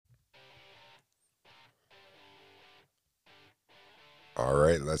All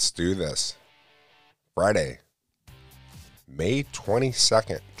right, let's do this. Friday, May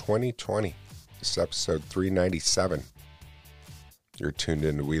 22nd, 2020. This is episode 397. You're tuned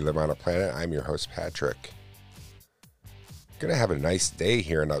in to We Live on a Planet. I'm your host, Patrick. Gonna have a nice day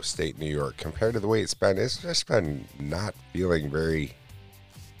here in upstate New York. Compared to the way it's just been not feeling very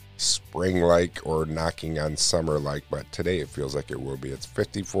spring-like or knocking on summer-like, but today it feels like it will be. It's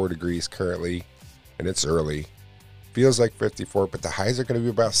 54 degrees currently, and it's early. Feels like 54, but the highs are going to be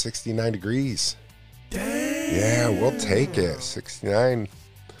about 69 degrees. Damn. Yeah, we'll take it. 69.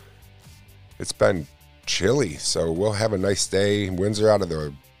 It's been chilly, so we'll have a nice day. Winds are out of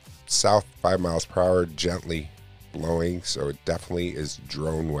the south, 5 miles per hour, gently blowing, so it definitely is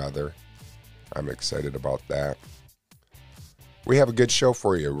drone weather. I'm excited about that. We have a good show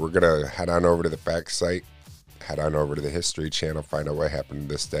for you. We're going to head on over to the fact site, head on over to the History Channel, find out what happened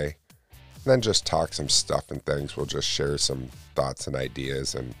this day, and then just talk some stuff and things. We'll just share some thoughts and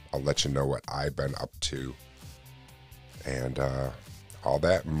ideas, and I'll let you know what I've been up to. And all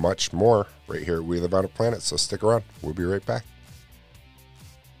that and much more right here at We Live on a Planet, so stick around. We'll be right back.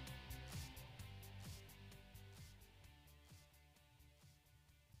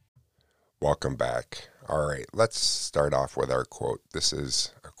 Welcome back. All right, let's start off with our quote. This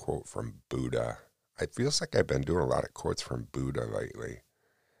is a quote from Buddha. It feels like I've been doing a lot of quotes from Buddha lately.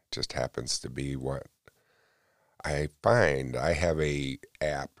 Just happens to be what I find. I have a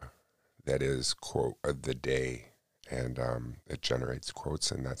app that is quote of the day, and it generates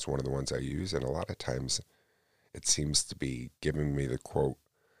quotes, and that's one of the ones I use. And a lot of times it seems to be giving me the quote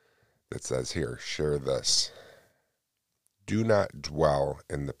that says here, share this. Do not dwell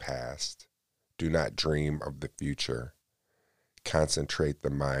in the past. Do not dream of the future. Concentrate the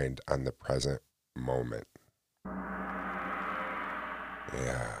mind on the present moment.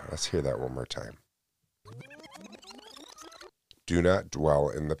 Yeah, let's hear that one more time. Do not dwell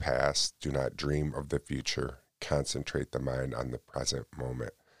in the past. Do not dream of the future. Concentrate the mind on the present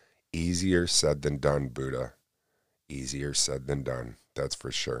moment. Easier said than done, Buddha. Easier said than done, that's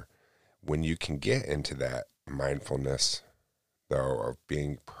for sure. When you can get into that mindfulness, though, of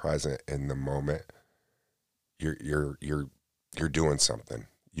being present in the moment, you're doing something.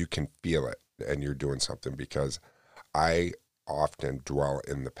 You can feel it, and you're doing something, because I often dwell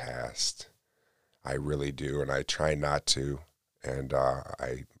in the past. I really do, and I try not to. And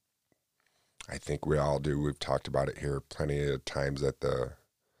I think we all do. We've talked about it here plenty of times at the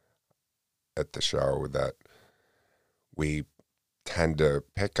show, that we tend to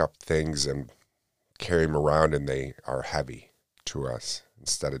pick up things and carry them around, and they are heavy to us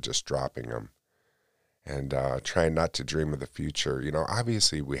instead of just dropping them. And trying not to dream of the future. You know,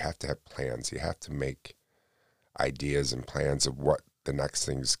 obviously we have to have plans. You have to make ideas and plans of what the next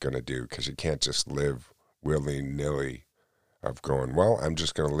thing's going to do, because you can't just live willy-nilly of going, well, I'm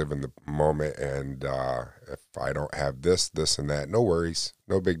just going to live in the moment, and if I don't have this, and that, no worries,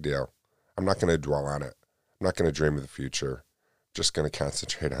 no big deal. I'm not going to dwell on it. I'm not going to dream of the future. I'm just going to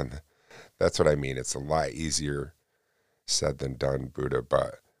concentrate on that's what I mean. It's a lot easier said than done, Buddha,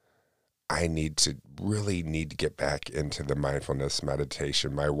 but I really need to get back into the mindfulness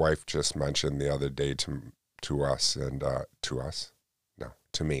meditation. My wife just mentioned the other day to us,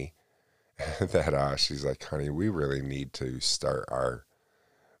 to me, that she's like, honey, we really need to start our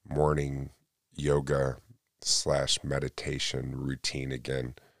morning yoga / meditation routine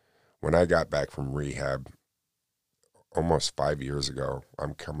again. When I got back from rehab almost 5 years ago,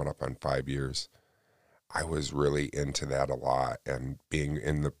 I'm coming up on 5 years, I was really into that a lot, and being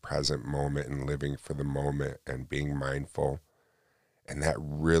in the present moment and living for the moment and being mindful. And that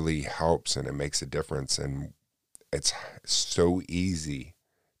really helps, and it makes a difference. And it's so easy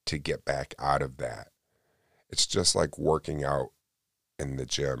to get back out of that. It's just like working out in the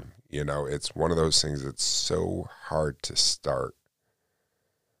gym. You know, it's one of those things that's so hard to start.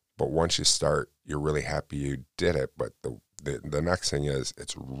 But once you start, you're really happy you did it. But the next thing is,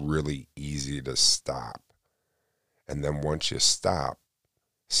 it's really easy to stop. And then once you stop,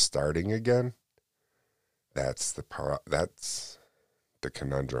 starting again, that's the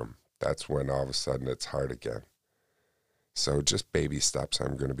conundrum. That's when all of a sudden it's hard again. So just baby steps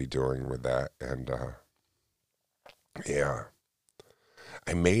I'm going to be doing with that. And yeah,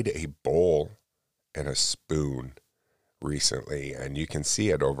 I made a bowl and a spoon recently, and you can see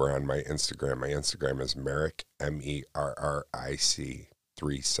it over on my Instagram. My Instagram is Merrick, MERRIC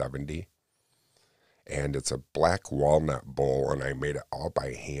 370, and it's a black walnut bowl, and I made it all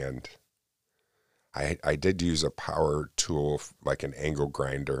by hand. I did use a power tool, like an angle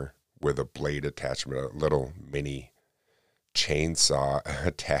grinder with a blade attachment, a little mini chainsaw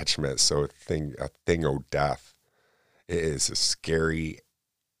attachment, so a thing of death. It is a scary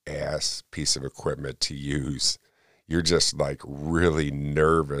ass piece of equipment to use. You're just like really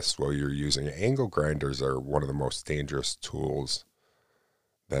nervous while you're using it. Angle grinders are one of the most dangerous tools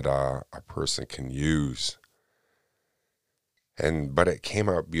that a person can use. But it came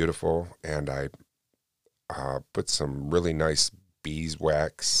out beautiful, and I put some really nice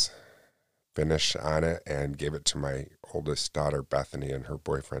beeswax finish on it and gave it to my oldest daughter Bethany and her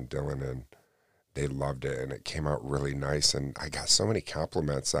boyfriend Dylan, and they loved it, and it came out really nice. And I got so many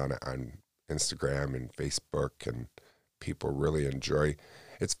compliments on it on Instagram and Facebook, and people really enjoy.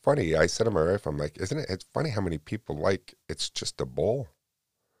 It's funny. I said to my wife, I'm like, isn't it? It's funny how many people like it's just a bowl,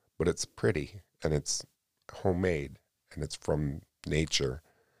 but it's pretty and it's homemade and it's from nature.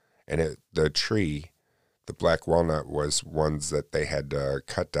 And the tree, the black walnut, was ones that they had to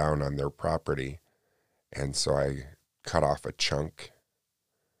cut down on their property, and so I cut off a chunk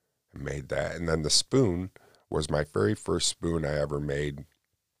and made that. And then the spoon was my very first spoon I ever made,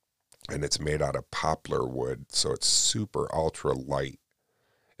 and it's made out of poplar wood, so it's super ultra light.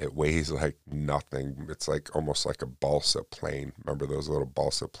 It weighs like nothing. It's like almost like a balsa plane. Remember those little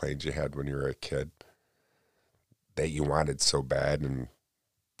balsa planes you had when you were a kid that you wanted so bad, and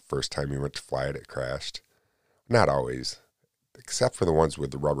the first time you went to fly it, it crashed? Not always, except for the ones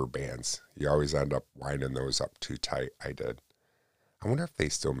with the rubber bands. You always end up winding those up too tight. I did. I wonder if they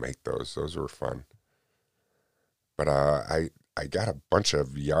still make those. Those were fun. But I got a bunch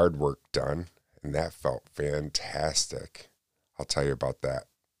of yard work done, and that felt fantastic. I'll tell you about that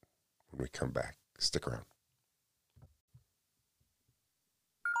when we come back. Stick around.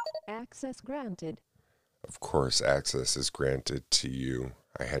 Access granted. Of course, access is granted to you.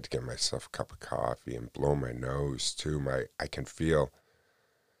 I had to get myself a cup of coffee and blow my nose, too. I can feel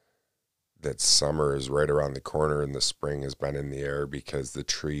that summer is right around the corner and the spring has been in the air because the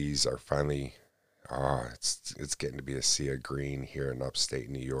trees are finally, it's getting to be a sea of green here in upstate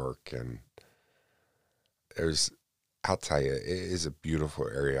New York. And I'll tell you, it is a beautiful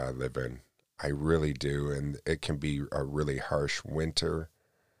area I live in. I really do. And it can be a really harsh winter,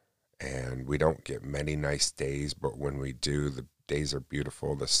 and we don't get many nice days, but when we do, the days are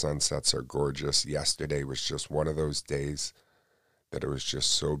beautiful. The sunsets are gorgeous. Yesterday was just one of those days that it was just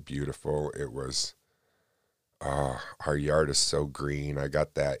so beautiful. It was, our yard is so green. I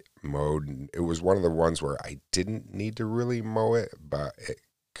got that mowed, and it was one of the ones where I didn't need to really mow it, but it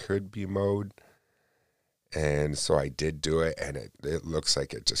could be mowed. And so I did do it, and it looks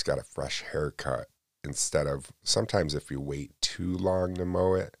like it just got a fresh haircut instead of, sometimes if you wait too long to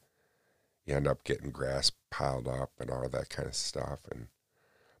mow it, you end up getting grass piled up and all that kind of stuff.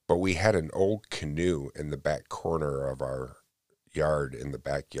 But we had an old canoe in the back corner of our yard, in the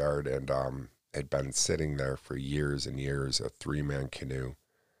backyard, and had been sitting there for years and years, a 3-man canoe.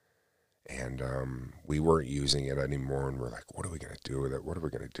 And we weren't using it anymore, and we're like, what are we going to do with it? What are we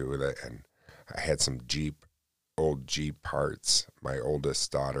going to do with it? And I had some old Jeep parts. My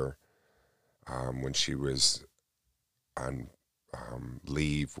oldest daughter, when she was on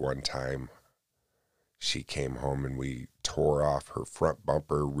leave one time, she came home and we tore off her front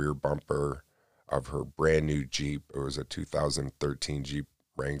bumper, rear bumper of her brand new Jeep. It was a 2013 Jeep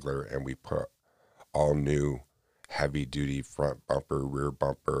Wrangler, and we put all new heavy duty front bumper, rear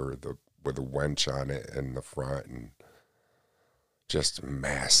bumper, with a winch on it in the front, and just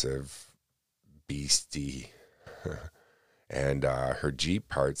massive beastie. And her Jeep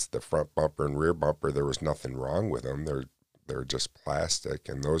parts, the front bumper and rear bumper, there was nothing wrong with them. They're just plastic,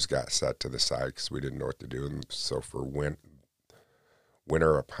 and those got set to the side because we didn't know what to do. And so for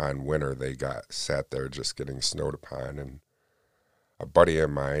winter upon winter, they got sat there just getting snowed upon. And a buddy of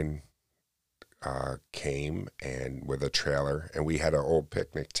mine came and with a trailer, and we had an old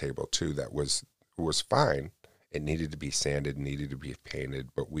picnic table too that was fine. It needed to be sanded, needed to be painted,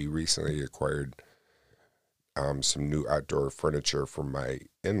 but we recently acquired some new outdoor furniture from my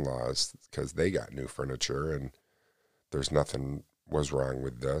in-laws because they got new furniture, and there's nothing was wrong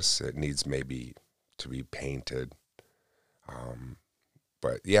with this. It needs maybe to be painted.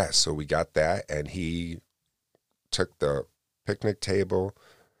 But yeah, so we got that, and he took the picnic table,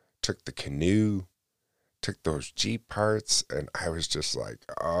 took the canoe, took those Jeep parts, and I was just like,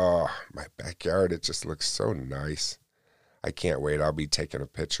 oh, my backyard, it just looks so nice. I can't wait. I'll be taking a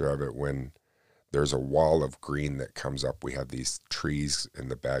picture of it when there's a wall of green that comes up. We have these trees in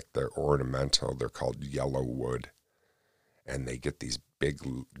the back. They're ornamental. They're called yellow wood. And they get these big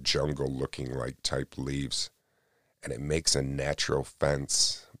jungle-looking like type leaves, and it makes a natural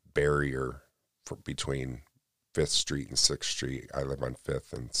fence barrier between 5th Street and 6th Street. I live on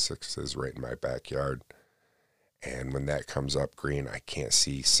 5th, and 6th is right in my backyard. And when that comes up green, I can't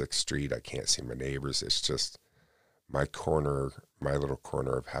see 6th Street. I can't see my neighbors. It's just my little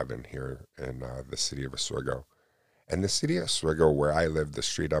corner of heaven here in the city of Oswego. And the city of Oswego, where I live, the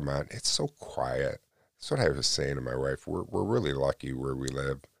street I'm on, it's so quiet. That's what I was saying to my wife. We're really lucky where we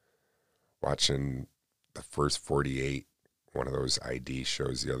live. Watching the First 48, one of those ID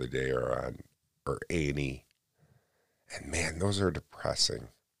shows the other day, or A&E. And man, those are depressing.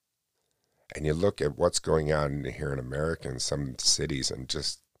 And you look at what's going on here in America in some cities, and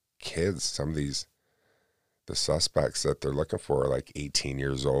just kids, some of the suspects that they're looking for are like 18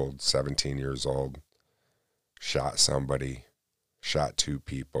 years old, 17 years old, shot somebody, shot 2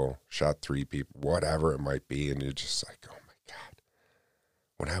 people, shot 3 people, whatever it might be. And you're just like, oh my God.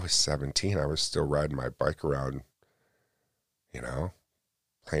 When I was 17, I was still riding my bike around,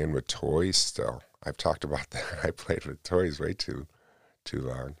 playing with toys still. I've talked about that. I played with toys way too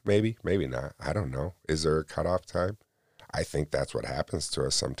long. Maybe not. I don't know. Is there a cutoff time? I think that's what happens to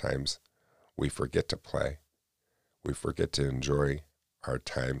us sometimes. We forget to play. We forget to enjoy our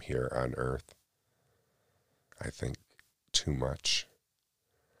time here on Earth. I think too much.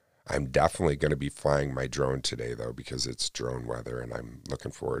 I'm definitely going to be flying my drone today, though, because it's drone weather, and I'm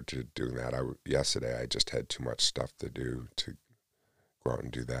looking forward to doing that. Yesterday, I just had too much stuff to do to go out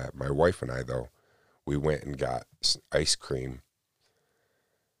and do that. My wife and I, though, we went and got ice cream.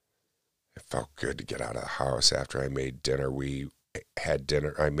 It felt good to get out of the house after I made dinner.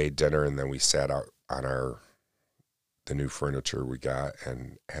 I made dinner, and then we sat out on the new furniture we got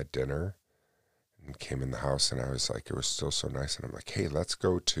and had dinner. And came in the house, and I was like, it was still so nice. And I'm like, hey, let's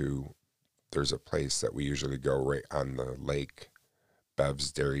go there's a place that we usually go right on the lake,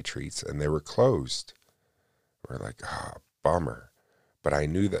 Bev's Dairy Treats, and they were closed. We're like, bummer. But I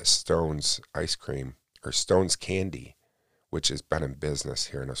knew that Stone's ice cream, or Stone's Candy, which has been in business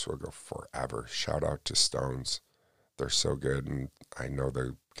here in Oswego forever. Shout out to Stone's. They're so good, and I know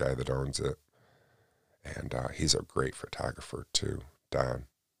the guy that owns it. And he's a great photographer too, Don.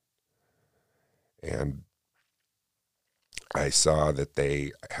 And I saw that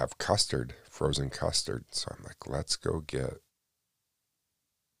they have frozen custard. So I'm like, let's go get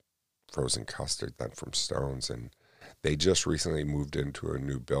frozen custard then from Stone's. And they just recently moved into a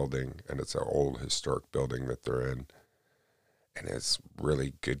new building, and it's an old historic building that they're in. And it's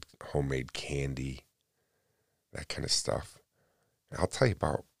really good homemade candy, that kind of stuff. And I'll tell you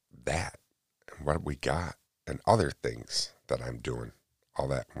about that and what we got and other things that I'm doing. All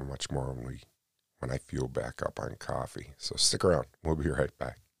that and much more when I fuel back up on coffee. So stick around. We'll be right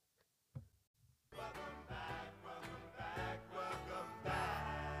back.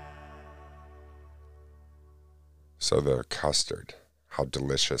 So the custard, how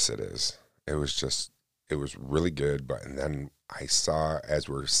delicious it is. It was really good. And then I saw, as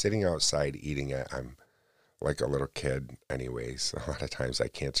we're sitting outside eating it, I'm like a little kid anyways. A lot of times I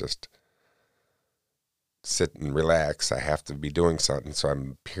can't just sit and relax. I have to be doing something. So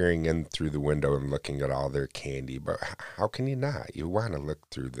I'm peering in through the window and looking at all their candy. But how can you not? You want to look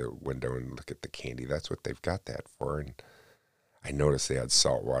through the window and look at the candy. That's what they've got that for. And I noticed they had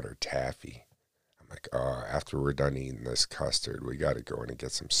saltwater taffy. I'm like, after we're done eating this custard, we got to go in and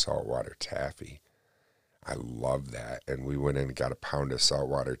get some saltwater taffy. I love that. And we went in and got a pound of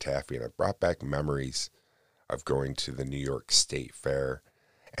saltwater taffy, and it brought back memories of going to the New York State Fair.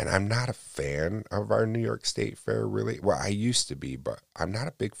 And I'm not a fan of our New York State Fair, really. Well, I used to be, but I'm not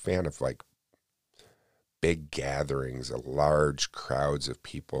a big fan of like big gatherings, large crowds of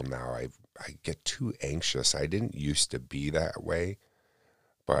people now. I get too anxious. I didn't used to be that way.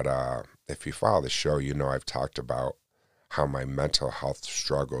 But if you follow the show, I've talked about how my mental health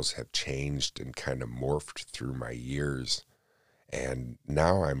struggles have changed and kind of morphed through my years. And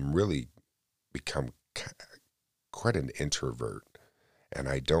now I'm really become quite an introvert. And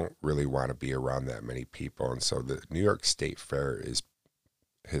I don't really want to be around that many people. And so the New York State Fair is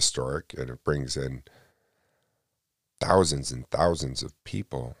historic, and it brings in thousands and thousands of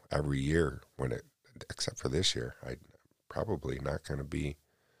people every year, except for this year. I'm probably not going to be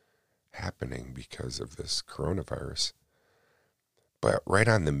happening because of this coronavirus. But right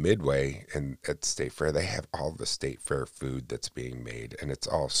on the midway at State Fair, they have all the State Fair food that's being made, and it's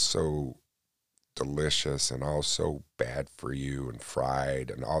all so delicious and all so bad for you and fried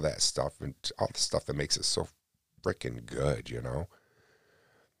and all that stuff, and all the stuff that makes it so freaking good,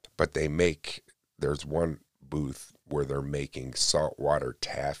 But there's one booth where they're making saltwater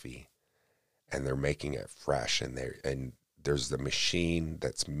taffy, and they're making it fresh, and there's the machine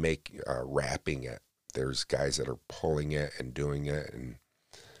that's wrapping it. There's guys that are pulling it and doing it, and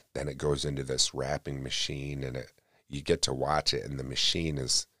then it goes into this wrapping machine, and you get to watch it, and the machine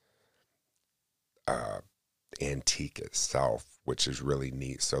is antique itself, which is really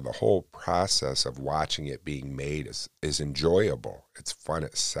neat. So the whole process of watching it being made is enjoyable. It's fun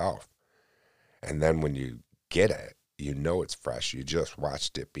itself. And then when you get it, you know it's fresh. You just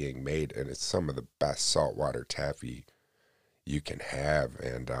watched it being made, and it's some of the best saltwater taffy you can have.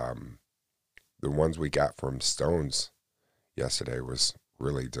 And the ones we got from Stones yesterday was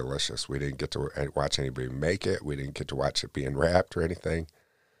really delicious. We didn't get to watch anybody make it. We didn't get to watch it being wrapped or anything,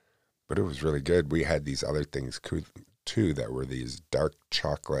 but it was really good. We had these other things too that were these dark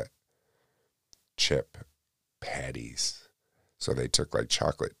chocolate chip patties. So they took like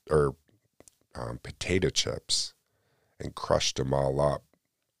chocolate or potato chips and crushed them all up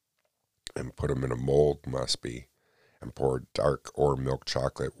and put them in a mold, must be, and poured dark or milk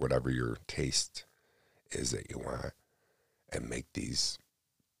chocolate, whatever your taste is that you want, and make these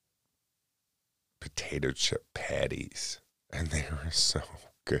potato chip patties. And they were so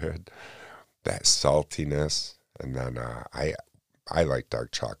good. That saltiness. And then I like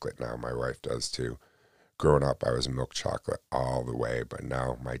dark chocolate now. My wife does too. Growing up, I was milk chocolate all the way, but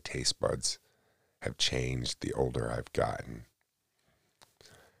now my taste buds have changed the older I've gotten.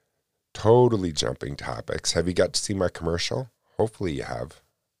 Totally jumping topics. Have you got to see my commercial? Hopefully you have.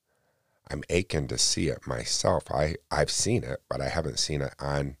 I'm aching to see it myself. I've seen it, but I haven't seen it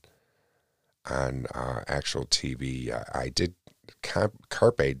on actual TV.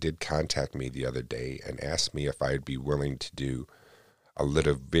 Carpe did contact me the other day and asked me if I'd be willing to do a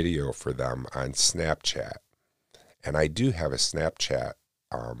little video for them on Snapchat. And I do have a Snapchat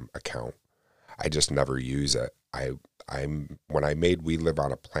account. I just never use it. When I made We Live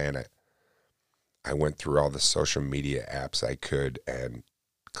on a Planet, I went through all the social media apps I could and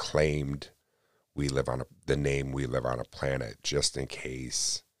claimed the name We Live on a Planet just in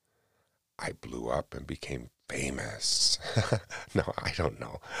case I blew up and became famous. No, I don't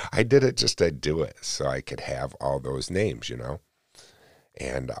know. I did it just to do it so I could have all those names, you know.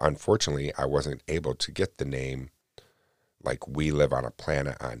 And unfortunately, I wasn't able to get the name like We Live on a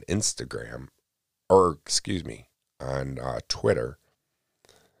Planet on Instagram, or excuse me, on Twitter.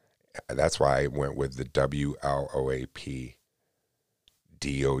 That's why I went with the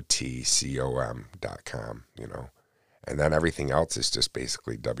WLOAPDOTCOM.com, you know. And then everything else is just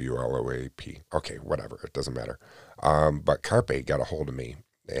basically WLOAP. Okay, whatever. It doesn't matter. But Carpe got a hold of me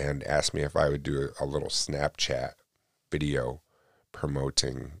and asked me if I would do a little Snapchat video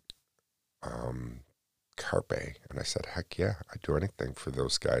promoting Carpe. And I said, heck yeah, I'd do anything for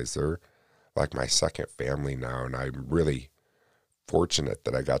those guys. They're like my second family now, and I'm really fortunate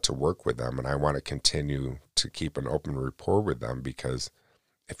that I got to work with them, and I want to continue to keep an open rapport with them, because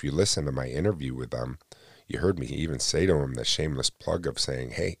if you listen to my interview with them, you heard me even say to him the shameless plug of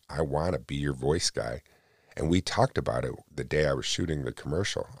saying, hey, I want to be your voice guy. And we talked about it the day I was shooting the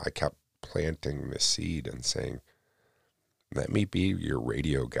commercial. I kept planting the seed and saying, let me be your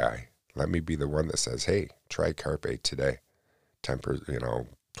radio guy. Let me be the one that says, hey, try Carpe today.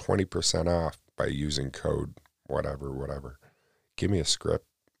 20% off by using code whatever. Give me a script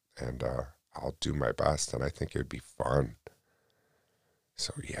and I'll do my best, and I think it would be fun.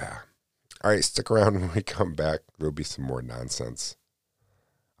 So yeah. All right, stick around when we come back. There'll be some more nonsense.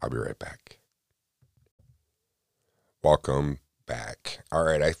 I'll be right back. Welcome back. All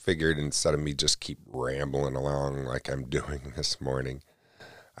right, I figured instead of me just keep rambling along like I'm doing this morning,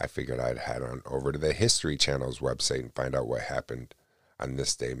 I figured I'd head on over to the History Channel's website and find out what happened on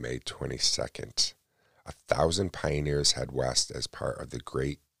this day, May 22nd. 1,000 pioneers head west as part of the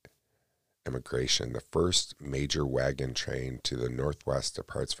Great Immigration. The first major wagon train to the Northwest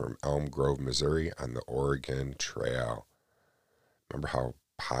departs from Elm Grove, Missouri on the Oregon Trail. Remember how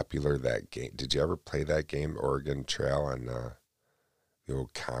popular that game? Did you ever play that game, Oregon Trail, on the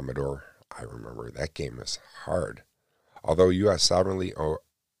old Commodore? I remember that game is hard. Although U.S. sovereignty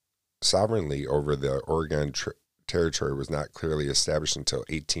over the Oregon Territory was not clearly established until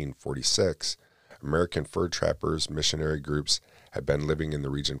 1846, American fur trappers, missionary groups had been living in the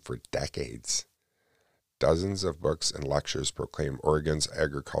region for decades. Dozens of books and lectures proclaim Oregon's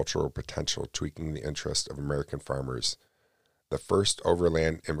agricultural potential, tweaking the interest of American farmers. The first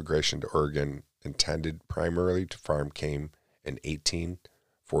overland immigration to Oregon, intended primarily to farm, came in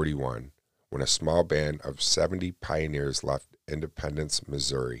 1841, when a small band of 70 pioneers left Independence,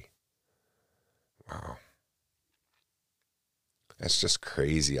 Missouri. Wow. That's just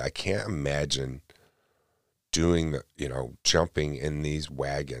crazy. I can't imagine doing jumping in these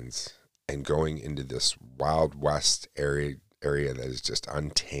wagons and going into this Wild West area that is just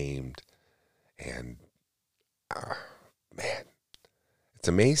untamed. And, man, it's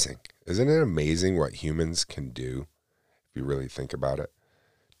amazing. Isn't it amazing what humans can do if you really think about it?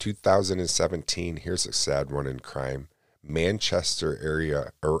 2017, here's a sad one in crime. Manchester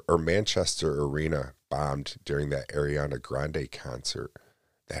area or Manchester Arena bombed during that Ariana Grande concert.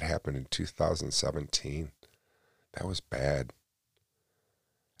 That happened in 2017. That was bad.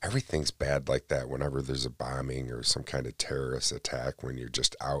 Everything's bad like that whenever there's a bombing or some kind of terrorist attack, when you're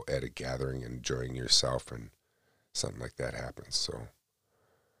just out at a gathering enjoying yourself and something like that happens. So,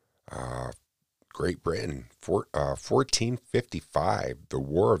 Great Britain, 1455, the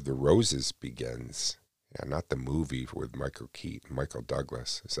War of the Roses begins. Yeah, not the movie with Michael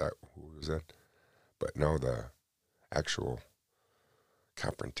Douglas. Is that, who was that? But no, the actual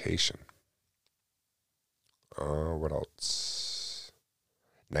confrontation. What else?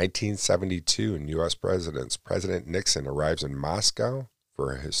 1972, U.S. President Nixon arrives in Moscow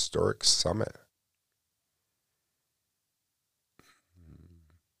for a historic summit.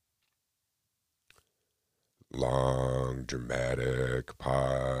 Long, dramatic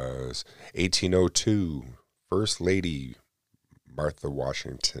pause. 1802, First Lady Martha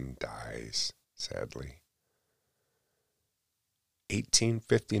Washington dies, sadly.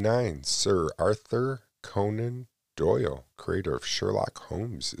 1859, Sir Arthur Conan Doyle, creator of Sherlock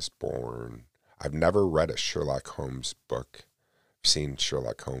Holmes, is born. I've never read a Sherlock Holmes book. I've seen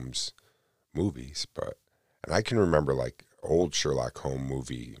Sherlock Holmes movies, and I can remember like old Sherlock Holmes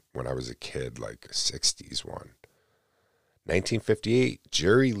movie when I was a kid, like a 60s one. 1958,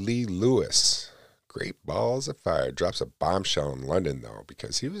 Jerry Lee Lewis, Great Balls of Fire, drops a bombshell in London, though,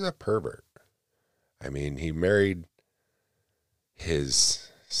 because he was a pervert. I mean, he married his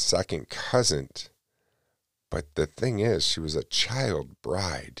second cousin, but the thing is, she was a child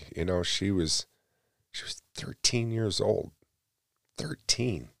bride. You know, she was 13 years old.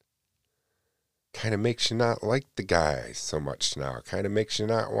 13. Kind of makes you not like the guy so much now. Kind of makes you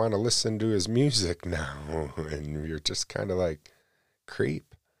not want to listen to his music now. And you're just kind of like,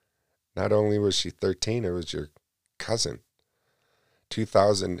 creep. Not only was she 13, it was your cousin.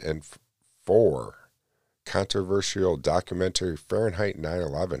 2004, controversial documentary Fahrenheit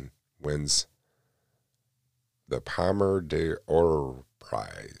 9/11 wins the Palme d'Or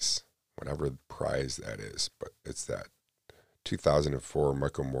Prize, whatever prize that is, but it's that 2004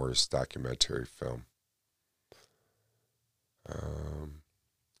 Michael Moore's documentary film.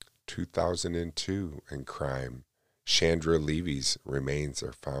 2002 in crime, Chandra Levy's remains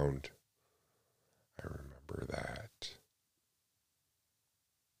are found. I remember that.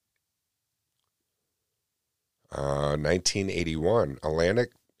 1981,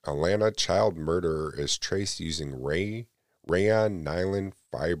 Atlanta child murderer is traced using rayon nylon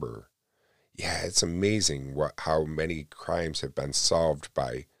fiber. Yeah, it's amazing how many crimes have been solved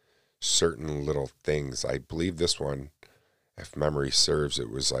by certain little things. I believe this one, if memory serves,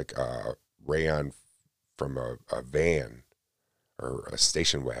 it was like a rayon from a van or a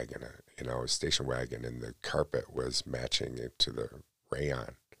station wagon, a station wagon, and the carpet was matching it to the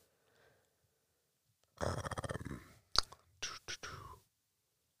rayon.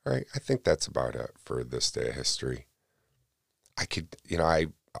 All right, I think that's about it for this day of history.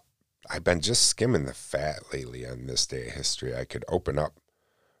 I've been just skimming the fat lately on this day of history. I could open up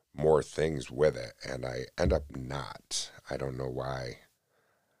more things with it, and I end up not. I don't know why.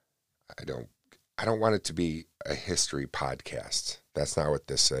 I don't want it to be a history podcast. That's not what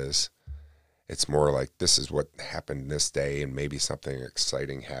this is. It's more like this is what happened this day, and maybe something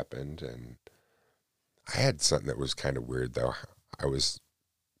exciting happened. And I had something that was kind of weird, though.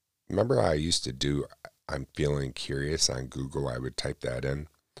 Remember how I used to do, I'm feeling curious on Google? I would type that in.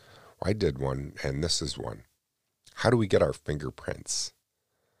 I did one, and this is one. How do we get our fingerprints?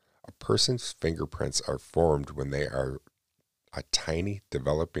 A person's fingerprints are formed when they are a tiny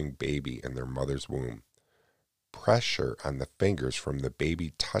developing baby in their mother's womb. Pressure on the fingers from the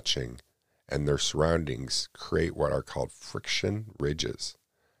baby touching and their surroundings create what are called friction ridges,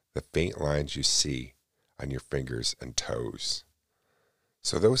 the faint lines you see on your fingers and toes.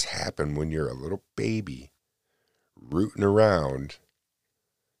 So those happen when you're a little baby, rooting around,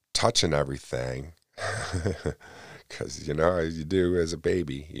 touching everything, because you know how you do as a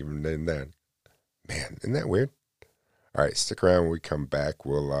baby, even then. Man, isn't that weird? All right, stick around when we come back.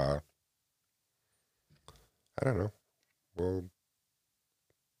 We'll, I don't know, we'll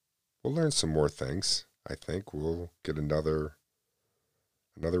learn some more things. I think we'll get another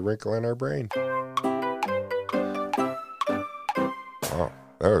wrinkle in our brain. Oh,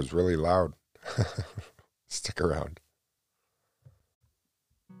 that was really loud. Stick around.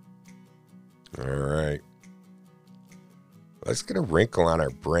 All right. Let's get a wrinkle on our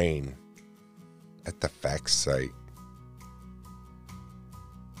brain at the facts site.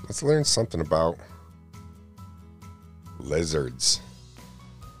 Let's learn something about lizards.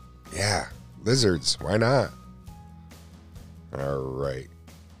 Yeah, lizards. Why not? All right.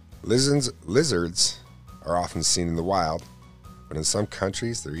 Lizards are often seen in the wild, but in some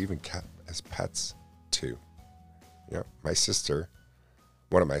countries they're even kept as pets too. Yeah,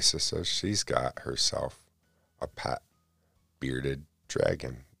 one of my sisters, she's got herself a pet bearded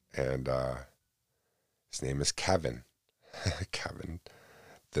dragon, and his name is Kevin. Kevin,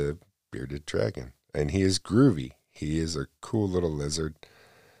 the bearded dragon, and he is groovy. He is a cool little lizard,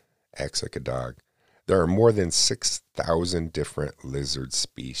 acts like a dog. There are more than 6,000 different lizard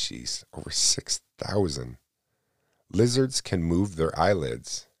species. Over 6,000. Lizards can move their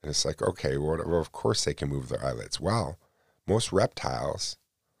eyelids. And it's like, okay, well, of course they can move their eyelids. Well, most reptiles,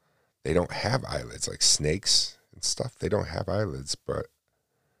 they don't have eyelids. Like snakes and stuff, they don't have eyelids. But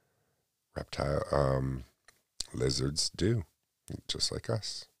lizards do, just like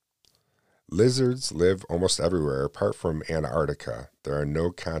us. Lizards live almost everywhere apart from Antarctica. There are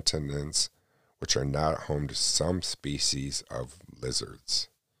no continents which are not home to some species of lizards.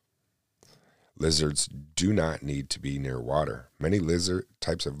 Lizards do not need to be near water. Many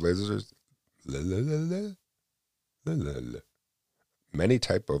types of lizards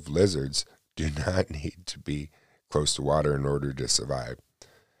do not need to be close to water in order to survive,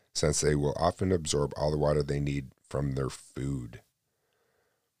 since they will often absorb all the water they need from their food.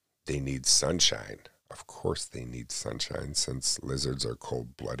 They need sunshine. Of course they need sunshine, since lizards are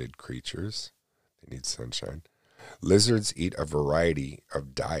cold-blooded creatures. They need sunshine. Lizards eat a variety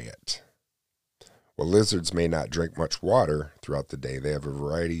of diet. While lizards may not drink much water throughout the day, they have a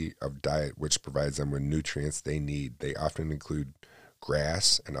variety of diet which provides them with nutrients they need. They often include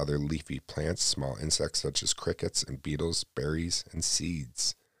grass and other leafy plants, small insects such as crickets and beetles, berries, and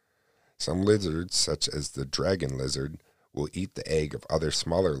seeds. Some lizards, such as the dragon lizard, will eat the egg of other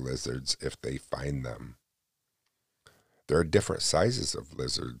smaller lizards if they find them. There are different sizes of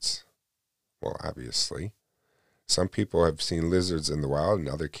lizards. Well, obviously. Some people have seen lizards in the wild and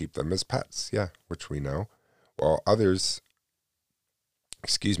others keep them as pets, yeah, which we know. While others,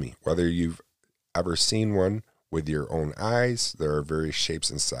 whether you've ever seen one with your own eyes, there are various shapes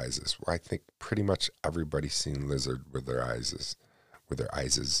and sizes. Well, I think pretty much everybody's seen lizard with their eyes.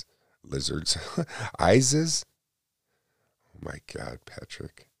 Lizards. Eyes? Oh my God,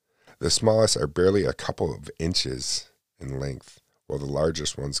 Patrick. The smallest are barely a couple of inches in length, while the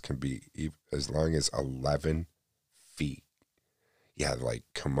largest ones can be as long as 11 feet. Yeah, like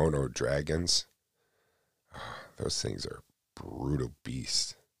kimono dragons. Oh, those things are brutal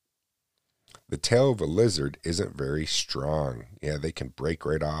beasts. The tail of a lizard isn't very strong. Yeah, they can break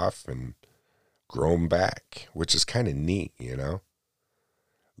right off and grow them back, which is kind of neat, you know.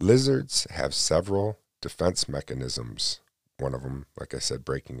 Lizards have several defense mechanisms. One of them, like I said,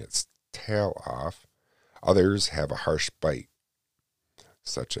 breaking its tail off. Others have a harsh bite,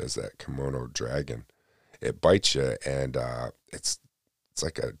 such as that kimono dragon. It bites you, and it's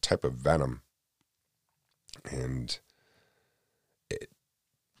like a type of venom, and it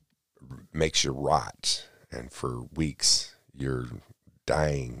makes you rot, and for weeks you're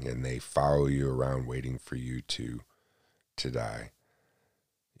dying, and they follow you around waiting for you to die.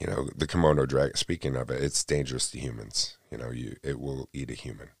 You know, the kimono dragon, speaking of it, it's dangerous to humans. You know, it will eat a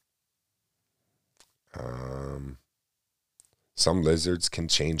human. Some lizards can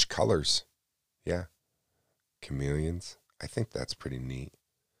change colors. Yeah. Chameleons. I think that's pretty neat.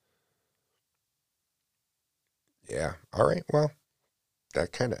 Yeah. All right. Well,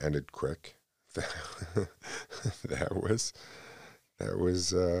 that kind of ended quick. that was,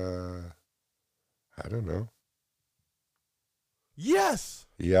 I don't know. Yes.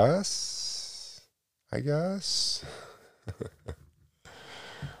 Yes, I guess.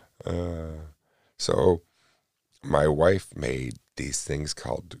 So my wife made these things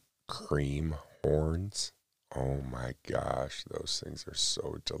called cream horns. Oh my gosh, those things are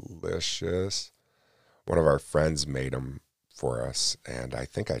so delicious. One of our friends made them for us, and I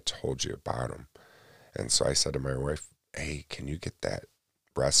think I told you about them. And so I said to my wife, hey, can you get that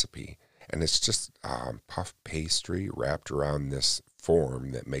recipe? And it's just puff pastry wrapped around this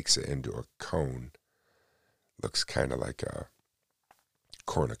form that makes it into a cone. Looks kind of like a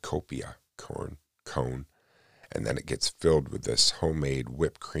cornucopia cone. And then it gets filled with this homemade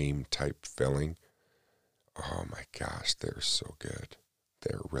whipped cream type filling. Oh my gosh, they're so good.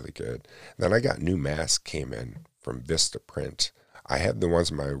 They're really good. Then I got new masks came in from Vista Print. I have the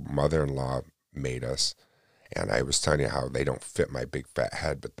ones my mother-in-law made us, and I was telling you how they don't fit my big fat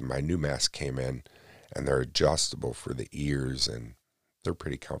head, but my new mask came in, and they're adjustable for the ears, and they're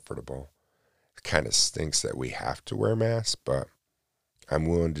pretty comfortable. It kind of stinks that we have to wear masks, but I'm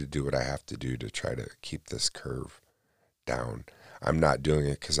willing to do what I have to do to try to keep this curve down. I'm not doing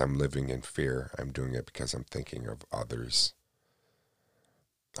it because I'm living in fear. I'm doing it because I'm thinking of others.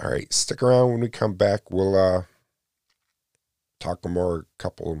 All right, stick around. When we come back, we'll talk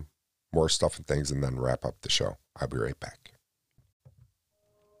couple more stuff and things, and then wrap up the show. I'll be right back.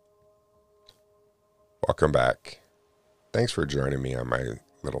 Welcome back. Thanks for joining me on my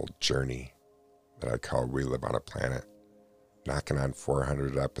little journey that I call We Live on a Planet. Knocking on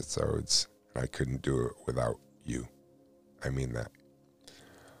 400 episodes, and I couldn't do it without you. I mean that.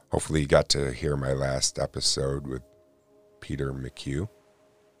 Hopefully you got to hear my last episode with Peter McHugh.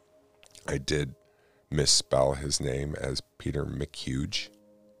 I did misspell his name as Peter McHuge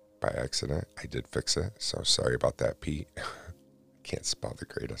by accident. I did fix it, so sorry about that, Pete. Can't spell the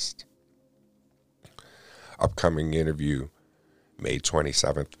greatest. Upcoming interview, May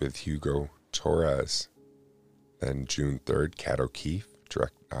 27th with Hugo Torres. Then June 3rd, Kat O'Keefe,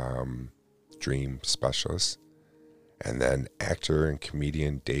 dream specialist. And then actor and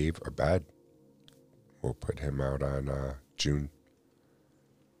comedian Dave Abed. We'll put him out on June.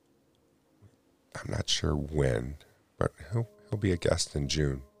 I'm not sure when, but he'll be a guest in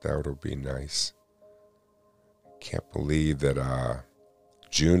June. That'll be nice. Can't believe that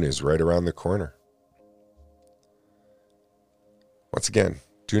June is right around the corner. Once again,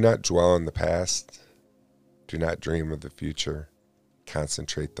 do not dwell on the past. Do not dream of the future.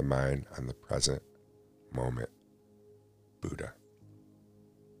 Concentrate the mind on the present moment. Buddha.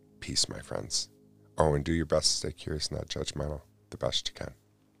 Peace, my friends. Oh, and do your best to stay curious, not judgmental. The best you can.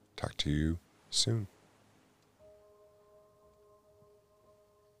 Talk to you soon.